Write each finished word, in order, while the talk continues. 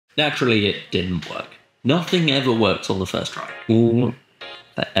Naturally, it didn't work. Nothing ever works on the first try. All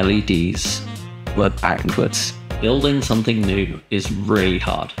the LEDs were backwards. Building something new is really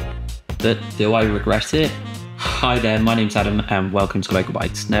hard. But do I regret it? Hi there, my name's Adam and welcome to Local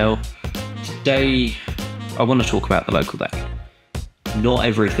Bytes. Now, today I want to talk about the LocalDeck. Not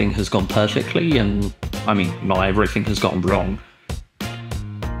everything has gone perfectly, and not everything has gone wrong.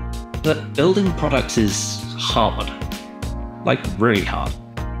 But building products is hard. Like, really hard.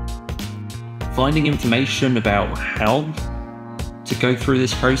 Finding information about how to go through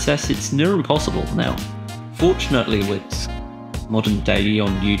this process, it's near impossible now. Fortunately, with modern day on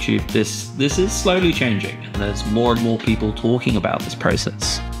YouTube, this is slowly changing, and there's more and more people talking about this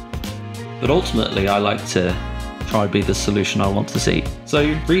process. But ultimately, I like to try to be the solution I want to see.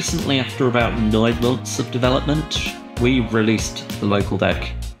 So recently, after about 9 months of development, we released the LocalDeck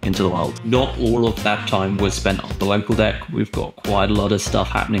into the world. Not all of that time was spent on the LocalDeck. We've got quite a lot of stuff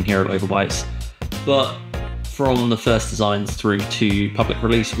happening here at Local Bytes. But from the first designs through to public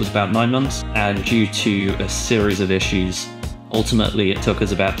release was about 9 months, and due to a series of issues, ultimately it took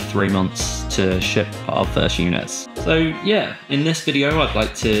us about 3 months to ship our first units. So yeah, in this video I'd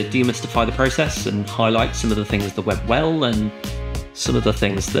like to demystify the process and highlight some of the things that went well and some of the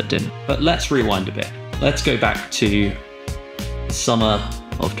things that didn't. But let's rewind a bit. Let's go back to the summer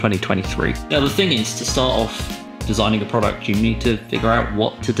of 2023. Now the thing is, to start off designing a product, you need to figure out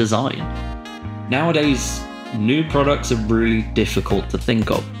what to design. Nowadays, new products are really difficult to think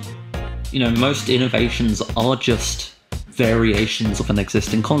of. You know, most innovations are just variations of an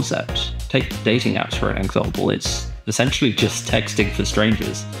existing concept. Take dating apps for an example. It's essentially just texting for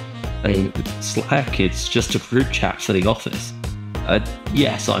strangers. Slack, it's just a group chat for the office.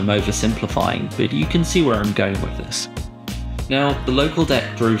 Yes, I'm oversimplifying, but you can see where I'm going with this. Now, the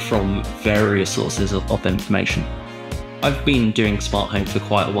LocalDeck drew from various sources of information. I've been doing smart home for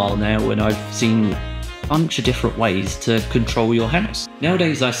quite a while now, and I've seen a bunch of different ways to control your house.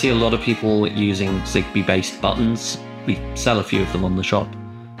 Nowadays, I see a lot of people using Zigbee-based buttons. We sell a few of them on the shop.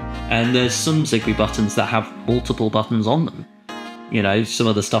 And there's some Zigbee buttons that have multiple buttons on them. You know, some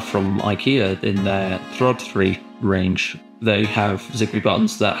of the stuff from IKEA in their Throd3 range, they have Zigbee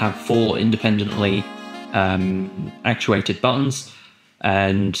buttons that have 4 independently actuated buttons,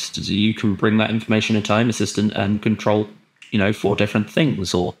 and you can bring that information into Home Assistant and control, 4 different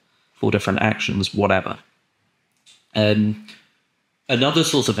things or 4 different actions, whatever. Another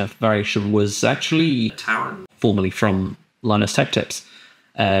source of variation was actually Taryn, formerly from Linus Tech Tips.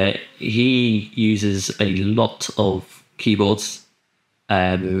 He uses a lot of keyboards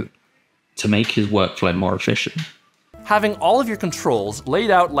to make his workflow more efficient. Having all of your controls laid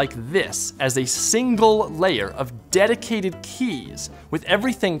out like this as a single layer of dedicated keys with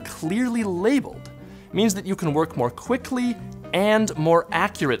everything clearly labeled means that you can work more quickly and more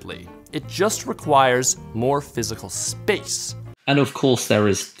accurately. It just requires more physical space. And of course there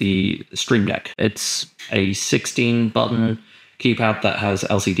is the Stream Deck. It's a 16-button keypad that has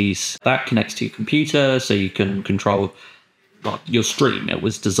LCDs. That connects to your computer so you can control your stream. It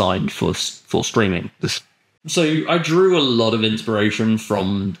was designed for streaming. So I drew a lot of inspiration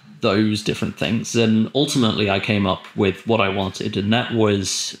from those different things, and ultimately I came up with what I wanted, and that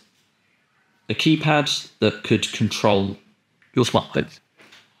was a keypad that could control your smartphone.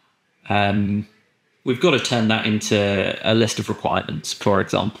 We've got to turn that into a list of requirements. For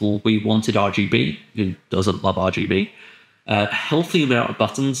example, we wanted RGB. Who doesn't love RGB? A healthy amount of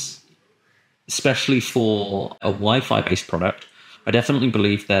buttons, especially for a Wi-Fi based product. I definitely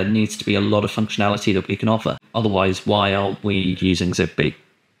believe there needs to be a lot of functionality that we can offer. Otherwise, why aren't we using Zigbee?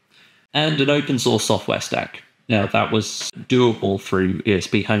 And an open source software stack. Now, that was doable through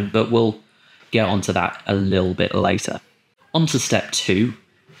ESP Home, but we'll get onto that a little bit later. On to step 2,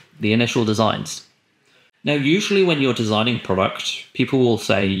 the initial designs. Now, usually when you're designing a product, people will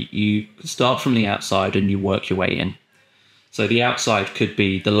say you start from the outside and you work your way in. So the outside could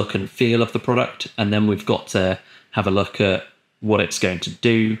be the look and feel of the product, and then we've got to have a look at what it's going to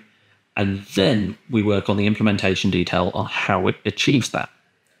do, and then we work on the implementation detail on how it achieves that.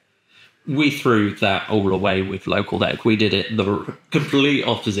 We threw that all away with LocalDeck. We did it the complete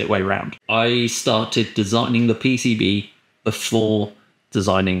opposite way around. I started designing the PCB before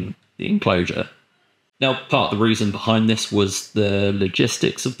designing the enclosure. Now, part of the reason behind this was the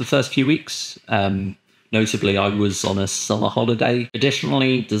logistics of the first few weeks. Notably, I was on a summer holiday.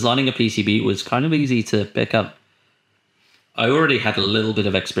 Additionally, designing a PCB was kind of easy to pick up. I already had a little bit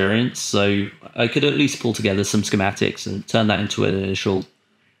of experience, so I could at least pull together some schematics and turn that into an initial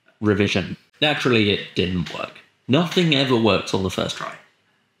revision. Naturally, it didn't work. Nothing ever works on the first try.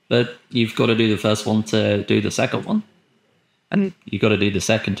 But you've got to do the first one to do the second one. And you got to do the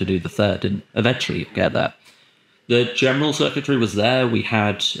second to do the third, and eventually you get there. The general circuitry was there. We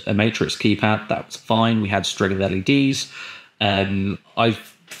had a matrix keypad, that was fine. We had string of LEDs. I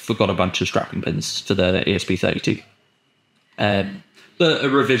forgot a bunch of strapping pins for the ESP32. But a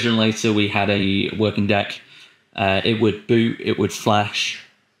revision later, we had a working deck. It would boot, it would flash.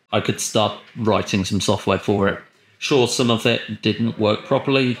 I could start writing some software for it. Sure, some of it didn't work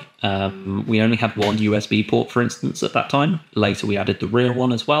properly. We only had one USB port, for instance, at that time. Later, we added the rear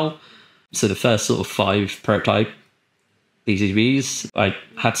one as well. So the first sort of 5 prototype PCBs, I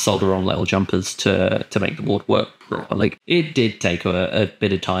had to solder on little jumpers to make the board work properly. It did take a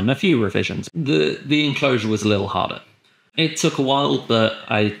bit of time, a few revisions. The enclosure was a little harder. It took a while, but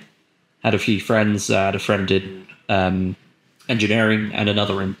I had a few friends. I had a friend in engineering and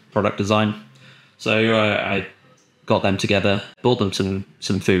another in product design. So I got them together, bought them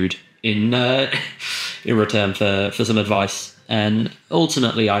some food in return for some advice. And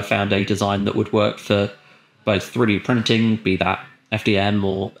ultimately, I found a design that would work for both 3D printing, be that FDM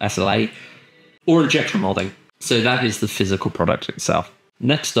or SLA, or injection molding. So that is the physical product itself.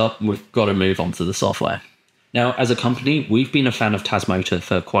 Next up, we've got to move on to the software. Now, as a company, we've been a fan of Tasmotor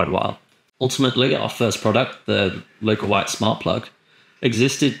for quite a while. Ultimately, our first product, the LocalDeck Smart Plug,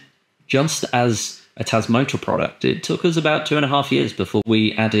 existed just as a Tasmotor product. It took us about 2.5 years before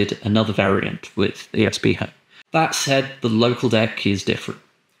we added another variant with ESP Home. That said, the LocalDeck is different.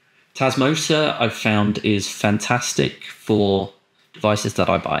 Tasmotor, I've found, is fantastic for devices that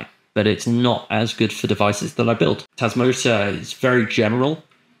I buy, but it's not as good for devices that I build. Tasmotor is very general.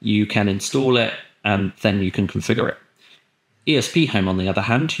 You can install it, and then you can configure it. ESP Home, on the other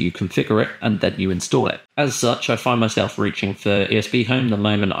hand, you configure it, and then you install it. As such, I find myself reaching for ESP Home the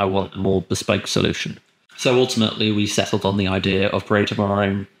moment I want a more bespoke solution. So ultimately, we settled on the idea of creating our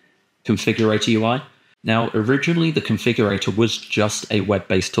own configurator UI. Now, originally, the configurator was just a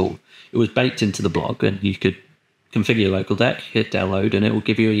web-based tool. It was baked into the blog, and you could configure your LocalDeck, hit download, and it will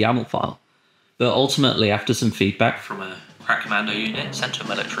give you a YAML file. But ultimately, after some feedback from a crack commando unit sent to a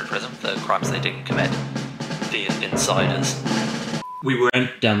military prison for crimes they didn't commit, the insiders, we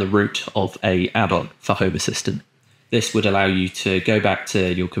went down the route of a add-on for Home Assistant. This would allow you to go back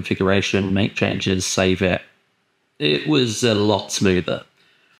to your configuration, make changes, save it. It was a lot smoother.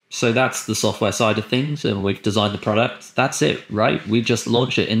 So that's the software side of things, and we've designed the product. That's it, right? We just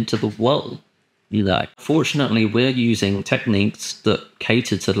launch it into the world. Fortunately, we're using techniques that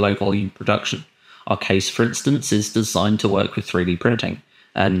cater to low volume production. Our case, for instance, is designed to work with 3D printing,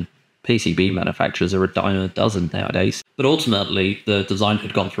 and PCB manufacturers are a dime a dozen nowadays. But ultimately, the design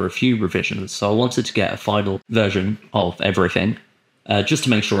had gone through a few revisions, so I wanted to get a final version of everything, just to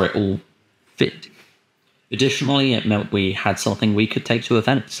make sure it all fit. Additionally, it meant we had something we could take to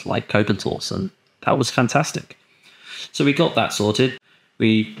events like open source, and that was fantastic. So we got that sorted.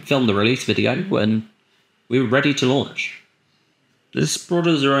 We filmed the release video and we were ready to launch. This brought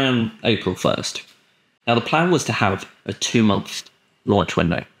us around April 1st. Now, the plan was to have a 2-month launch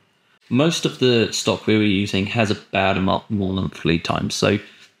window. Most of the stock we were using has about a month lead time, so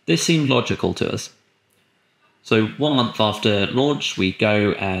this seemed logical to us. So 1 month after launch, we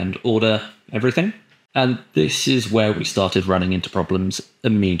go and order everything. And this is where we started running into problems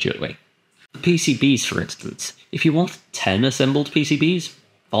immediately. The PCBs, for instance. If you want 10 assembled PCBs,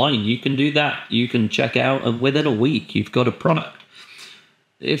 fine, you can do that. You can check out, and within a week, you've got a product.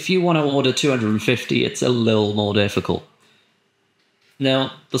 If you want to order 250, it's a little more difficult.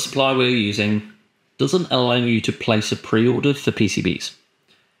 Now, the supplier we're using doesn't allow you to place a pre-order for PCBs.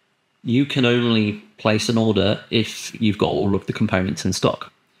 You can only place an order if you've got all of the components in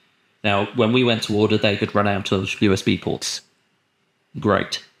stock. Now, when we went to order, they could run out of USB ports.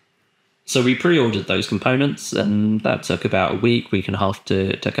 Great. So we pre-ordered those components, and that took about a week and a half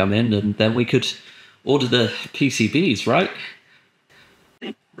to come in, and then we could order the PCBs, right?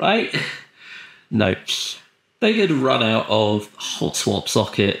 Right? No. They had run out of hot swap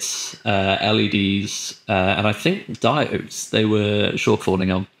sockets, LEDs, and I think diodes they were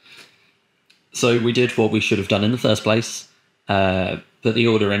shortfalling on. So we did what we should have done in the first place, put the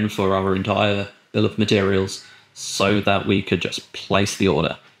order in for our entire bill of materials so that we could just place the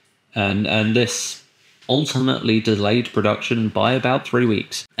order. And this ultimately delayed production by about 3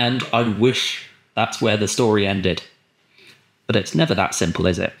 weeks. And I wish that's where the story ended. But it's never that simple,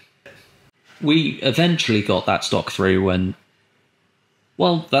 is it? We eventually got that stock through and,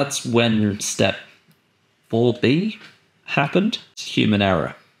 well, that's when step 4B happened. It's human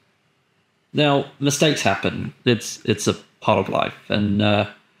error. Now, mistakes happen. It's a part of life. And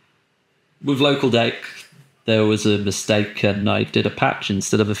with LocalDeck, there was a mistake and I did a patch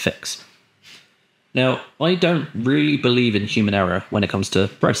instead of a fix. Now, I don't really believe in human error when it comes to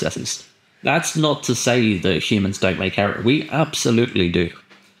processes. That's not to say that humans don't make error. We absolutely do.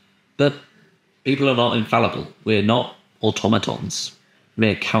 But people are not infallible. We're not automatons.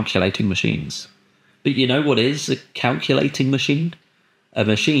 We're calculating machines. But you know what is a calculating machine? A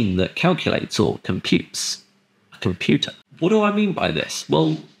machine that calculates or computes. A computer. What do I mean by this?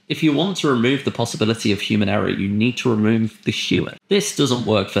 Well, if you want to remove the possibility of human error, you need to remove the human. This doesn't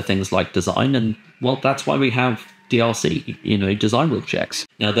work for things like design, and well, that's why we have DRC, design rule checks.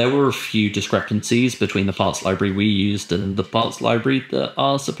 Now, there were a few discrepancies between the parts library we used and the parts library that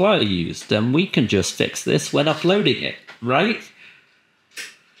our supplier used, and we can just fix this when uploading it, right?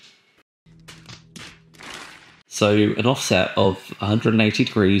 So an offset of 180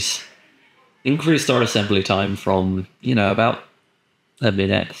 degrees increased our assembly time from, about a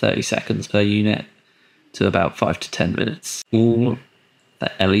minute, 30 seconds per unit to about 5 to 10 minutes. All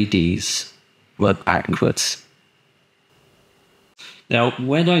the LEDs were backwards. Now,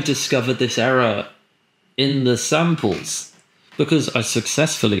 when I discovered this error in the samples, because I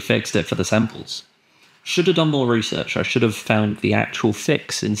successfully fixed it for the samples, should have done more research. I should have found the actual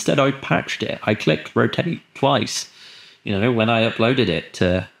fix. Instead, I patched it. I clicked rotate twice, when I uploaded it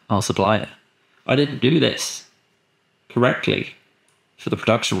to our supplier. I didn't do this correctly for the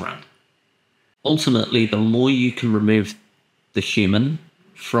production run. Ultimately, the more you can remove the human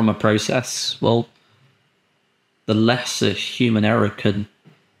from a process, well, the less a human error can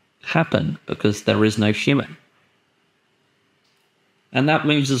happen because there is no human. And that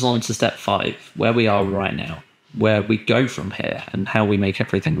moves us on to step 5, where we are right now, where we go from here and how we make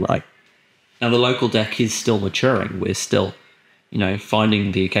everything right. Now, the LocalDeck is still maturing. We're still,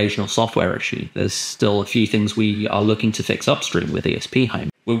 finding the occasional software issue. There's still a few things we are looking to fix upstream with ESP Home.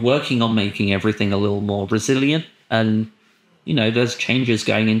 We're working on making everything a little more resilient, and, there's changes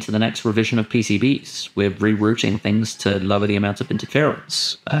going into the next revision of PCBs. We're rerouting things to lower the amount of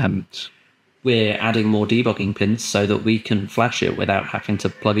interference. We're adding more debugging pins so that we can flash it without having to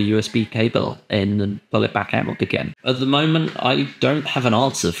plug a USB cable in and pull it back out again. At the moment, I don't have an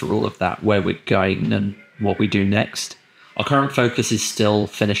answer for all of that, where we're going and what we do next. Our current focus is still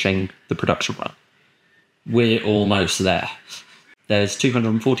finishing the production run. We're almost there. There's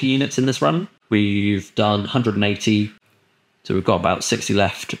 240 units in this run. We've done 180, so we've got about 60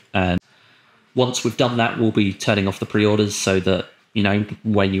 left. And once we've done that, we'll be turning off the pre-orders so that,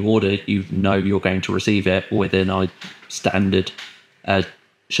 when you order, you're going to receive it within our standard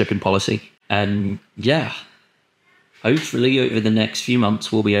shipping policy. And yeah, hopefully over the next few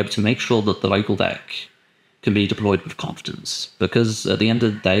months, we'll be able to make sure that the LocalDeck can be deployed with confidence. Because at the end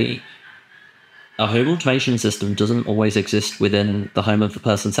of the day, a home automation system doesn't always exist within the home of the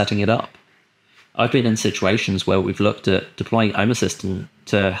person setting it up. I've been in situations where we've looked at deploying Home Assistant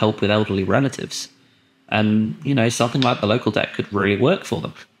to help with elderly relatives. And, something like the LocalDeck could really work for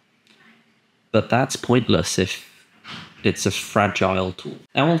them. But that's pointless if it's a fragile tool.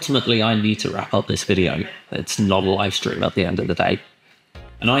 Now, ultimately, I need to wrap up this video. It's not a live stream at the end of the day.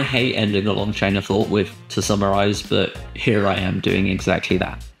 And I hate ending a long chain of thought with to summarize, but here I am doing exactly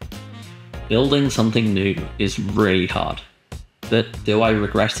that. Building something new is really hard. But do I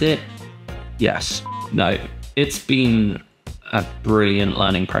regret it? Yes. No. It's been a brilliant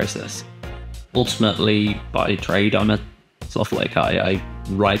learning process. Ultimately, by trade, I'm a software guy. I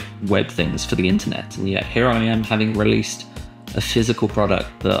write web things for the internet, and yet here I am having released a physical product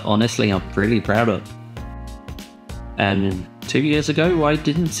that honestly I'm really proud of. And 2 years ago, I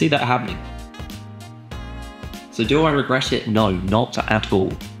didn't see that happening. So do I regret it? No, not at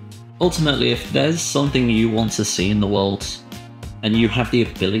all. Ultimately, if there's something you want to see in the world, and you have the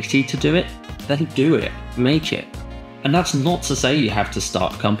ability to do it, then do it, make it. And that's not to say you have to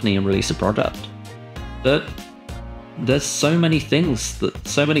start a company and release a product. But there's so many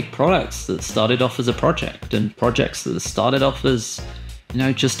products that started off as a project, and projects that started off as,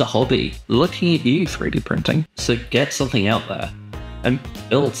 just a hobby. Looking at you 3D printing. So get something out there and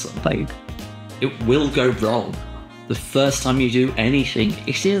build something. It will go wrong. The first time you do anything,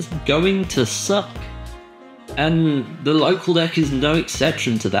 it is going to suck. And the LocalDeck is no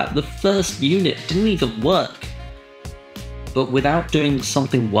exception to that. The first unit didn't even work. But without doing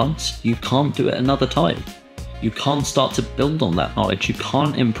something once, you can't do it another time. You can't start to build on that knowledge. You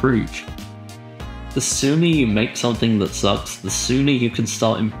can't improve. The sooner you make something that sucks, the sooner you can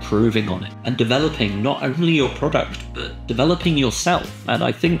start improving on it and developing not only your product, but developing yourself. And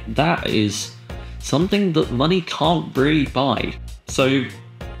I think that is something that money can't really buy. So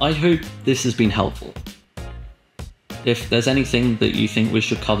I hope this has been helpful. If there's anything that you think we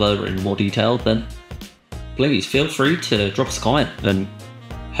should cover in more detail, then please feel free to drop us a comment and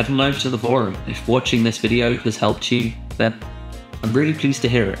head on over to the forum. If watching this video has helped you, then I'm really pleased to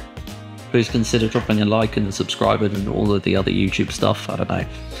hear it. Please consider dropping a like and a subscribe and all of the other YouTube stuff, I don't know.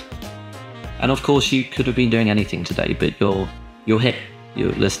 And of course, you could have been doing anything today, but you're here.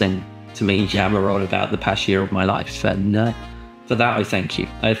 You're listening to me yammer on about the past year of my life, and for that I thank you.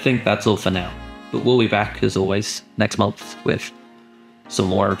 I think that's all for now, but we'll be back as always next month with some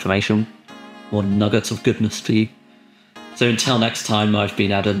more information, more nuggets of goodness for you. So until next time, I've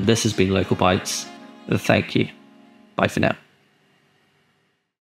been Adam, this has been Local Bytes, thank you, bye for now.